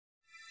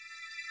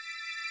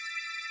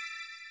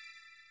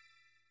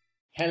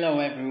Hello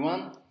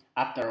everyone.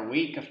 After a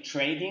week of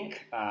trading,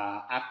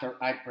 after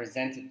I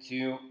presented to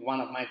you one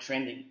of my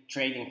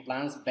trading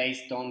plans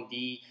based on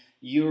the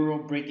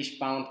Euro-British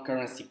Pound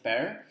currency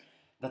pair,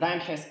 the time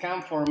has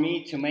come for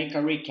me to make a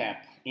recap.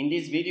 In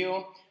this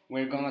video,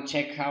 we're gonna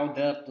check how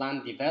the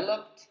plan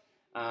developed,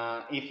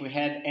 if we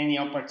had any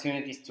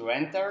opportunities to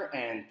enter,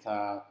 and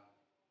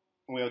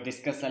we'll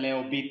discuss a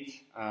little bit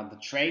the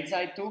trades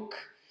I took.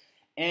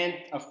 And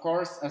of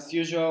course, as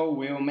usual,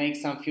 we'll make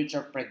some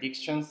future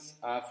predictions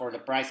for the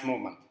price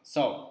movement.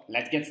 So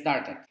let's get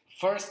started.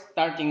 First,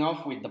 starting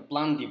off with the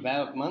plan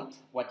development,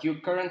 what you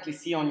currently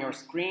see on your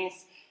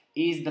screens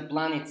is the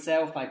plan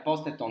itself I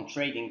posted on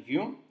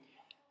TradingView.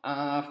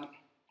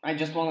 I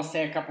just want to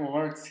say a couple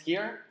words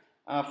here.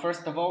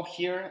 First of all,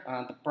 here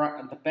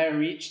the pair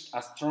reached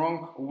a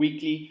strong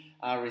weekly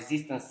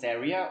resistance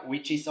area,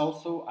 which is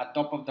also at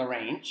top of the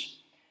range.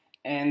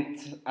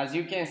 And as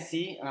you can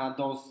see,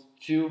 those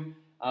two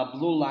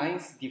blue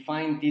lines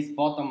define this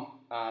bottom,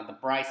 the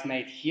price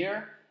made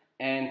here,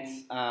 and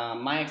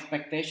my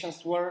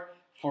expectations were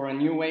for a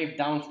new wave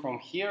down from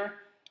here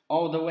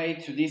all the way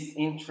to this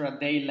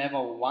intraday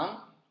level 1,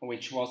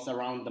 which was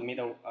around the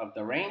middle of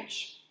the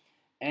range,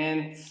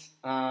 and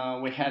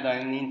we had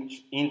an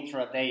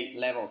intraday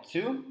level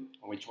 2,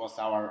 which was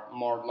our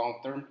more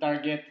long-term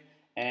target,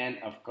 and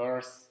of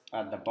course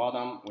at the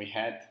bottom we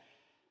had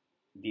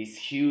this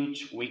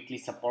huge weekly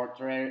support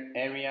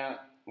area,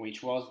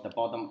 which was the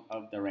bottom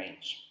of the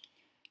range.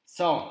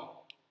 So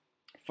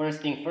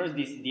first thing first,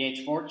 this is the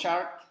H4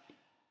 chart,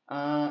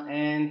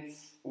 and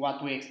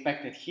what we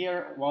expected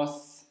here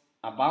was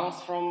a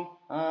bounce from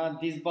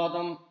this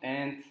bottom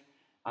and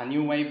a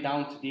new wave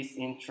down to this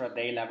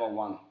intraday level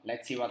 1.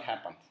 Let's see what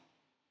happened.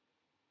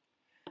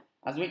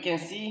 As we can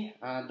see,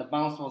 the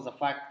bounce was a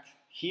fact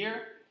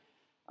here.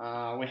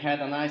 We had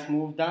a nice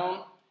move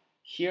down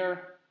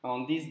here.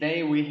 On this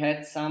day we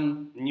had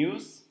some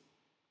news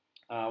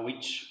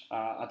which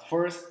at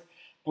first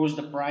pushed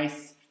the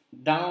price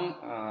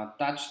down,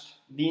 touched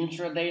the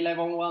intraday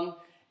level 1,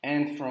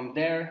 and from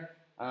there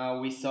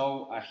we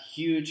saw a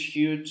huge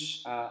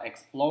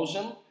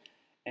explosion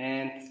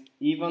and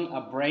even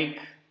a break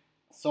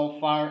so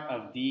far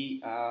of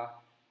the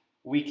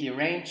weekly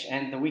range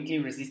and the weekly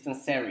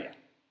resistance area.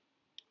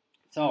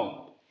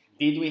 So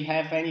did we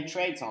have any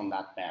trades on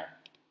that pair?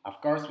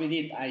 Of course we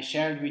did. I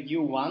shared with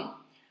you one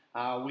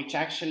which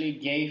actually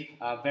gave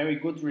very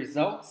good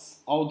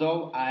results,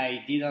 although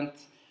I didn't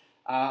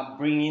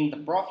bring in the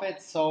profit,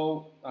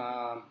 so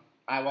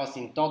I was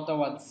in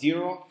total at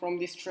 0 from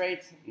this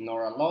trade,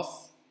 nor a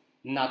loss,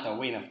 not a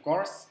win of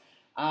course,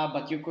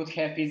 but you could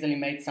have easily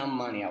made some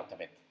money out of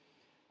it.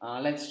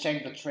 Let's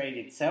check the trade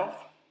itself.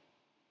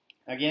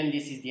 Again,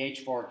 this is the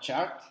H4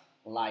 chart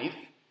live,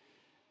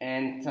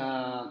 and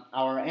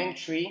our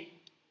entry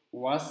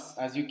was,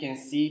 as you can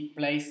see,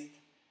 placed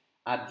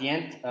at the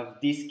end of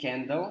this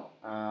candle,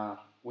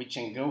 which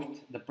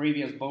engulfed the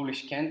previous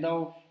bullish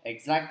candle,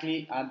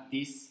 exactly at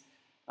this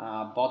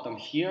bottom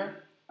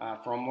here,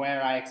 from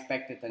where I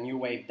expected a new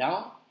wave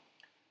down.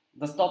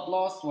 The stop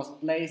loss was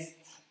placed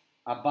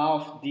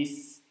above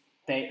this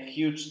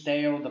huge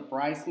tail the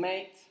price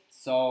made,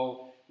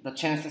 so the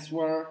chances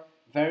were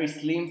very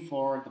slim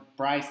for the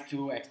price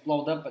to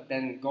explode up but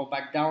then go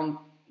back down,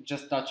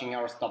 just touching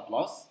our stop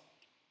loss.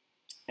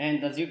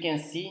 And as you can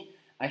see,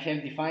 I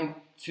have defined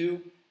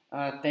two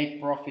take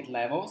profit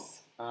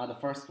levels. The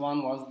first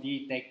one was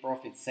the take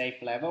profit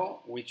safe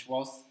level, which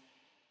was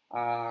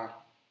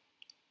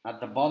at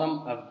the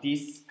bottom of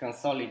this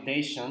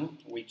consolidation,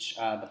 which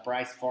the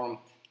price formed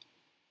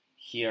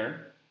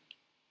here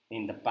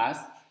in the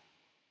past.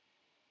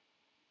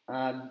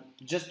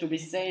 Just to be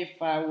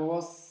safe, I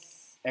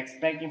was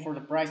expecting for the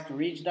price to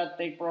reach that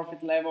take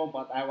profit level,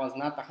 but I was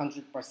not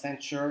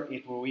 100% sure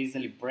it will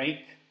easily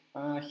break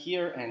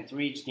here and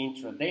reach the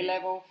intraday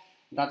level.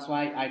 That's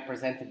why I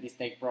presented this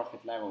take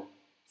profit level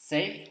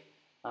safe.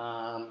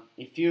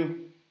 If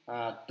you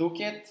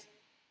took it,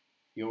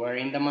 you were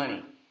in the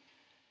money.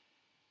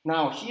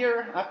 Now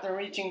here, after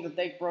reaching the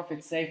take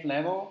profit safe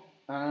level,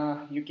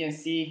 you can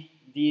see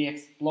the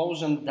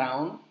explosion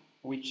down,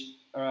 which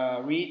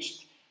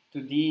reached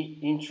to the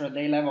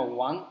intraday level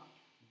 1,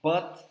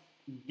 but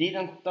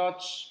didn't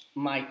touch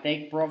my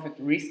take profit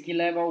risky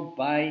level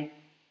by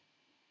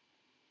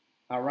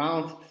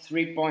around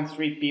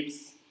 3.3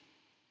 pips.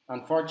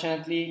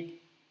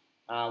 Unfortunately,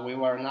 we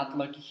were not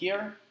lucky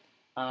here.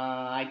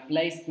 I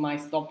placed my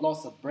stop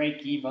loss at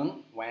break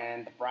even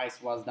when the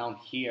price was down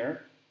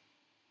here.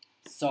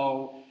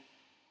 So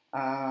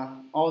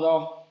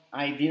although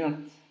I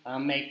didn't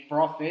make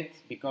profit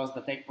because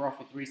the take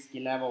profit risky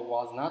level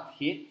was not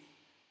hit,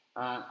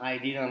 I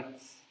didn't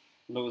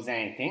lose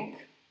anything.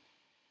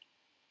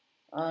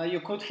 You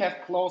could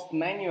have closed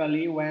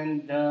manually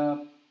when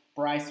the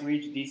price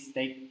reached this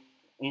take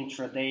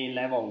intraday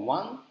level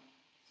 1,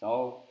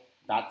 so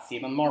that's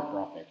even more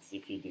profits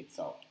if you did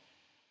so.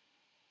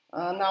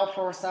 Now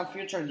for some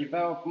future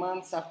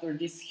developments. After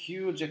this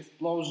huge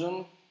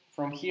explosion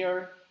from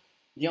here,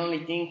 the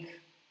only thing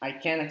I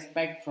can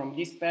expect from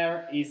this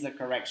pair is a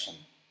correction.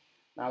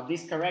 Now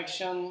this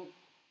correction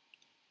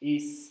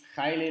is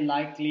highly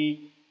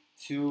likely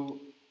to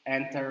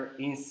enter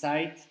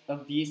inside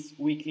of this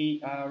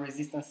weekly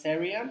resistance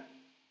area.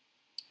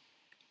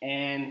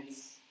 And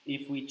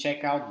if we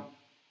check out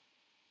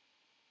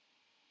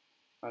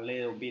a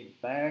little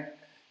bit back,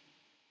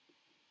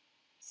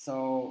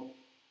 so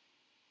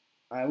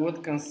I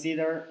would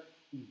consider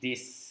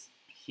this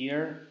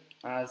here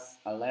as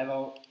a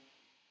level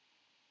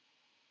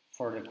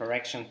for the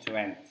correction to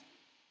end.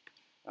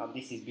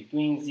 This is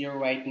between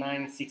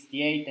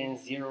 0.8968 and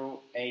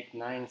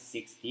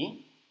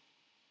 0.8960.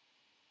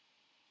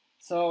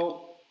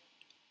 So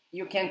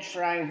you can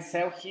try and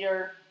sell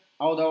here,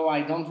 although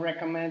I don't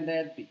recommend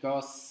it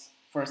because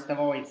first of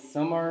all it's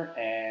summer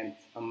and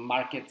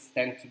markets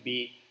tend to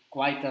be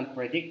quite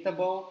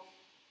unpredictable,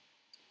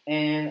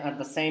 and at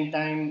the same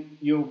time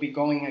you'll be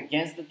going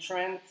against the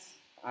trend,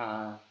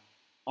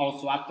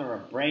 also after a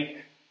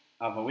break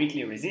of a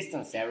weekly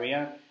resistance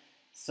area.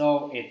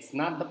 So it's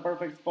not the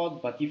perfect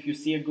spot, but if you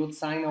see a good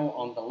signal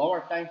on the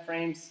lower time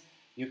frames,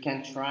 you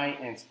can try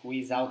and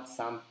squeeze out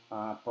some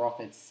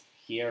profits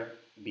here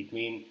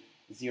between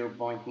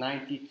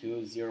 0.90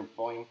 to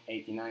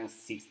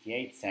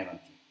 0.896870.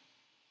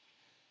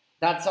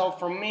 That's all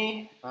from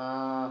me.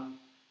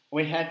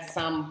 We had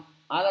some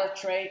other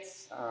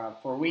trades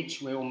for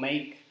which we will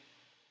make,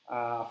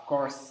 of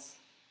course,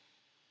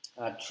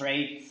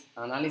 trade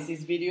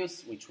analysis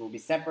videos, which will be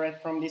separate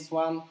from this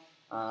one.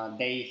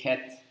 They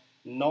had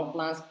no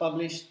plans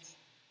published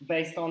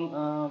based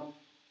on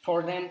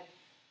for them,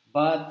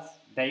 but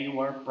they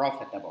were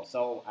profitable.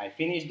 So I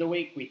finished the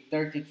week with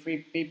 33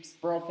 pips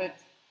profit,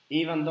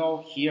 even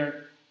though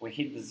here we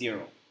hit the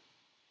zero.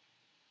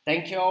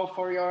 Thank you all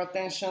for your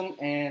attention,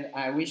 and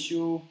I wish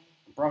you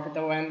a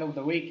profitable end of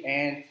the week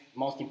and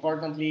most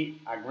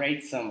importantly, a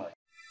great summer.